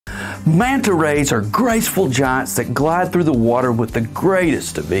Manta rays are graceful giants that glide through the water with the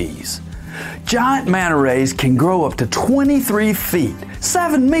greatest of ease. Giant manta rays can grow up to 23 feet,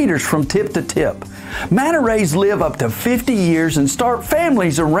 7 meters from tip to tip. Manta rays live up to 50 years and start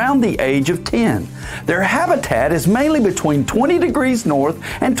families around the age of 10. Their habitat is mainly between 20 degrees north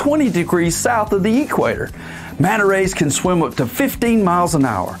and 20 degrees south of the equator. Manta rays can swim up to 15 miles an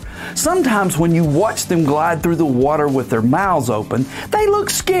hour. Sometimes when you watch them glide through the water with their mouths open, they look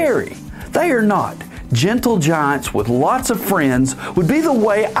scary. They are not. Gentle giants with lots of friends would be the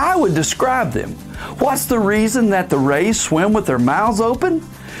way I would describe them. What's the reason that the rays swim with their mouths open?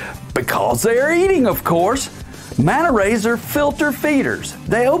 Because they are eating, of course. Manta rays are filter feeders.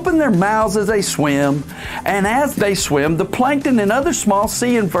 They open their mouths as they swim, and as they swim, the plankton and other small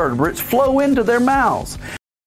sea invertebrates flow into their mouths.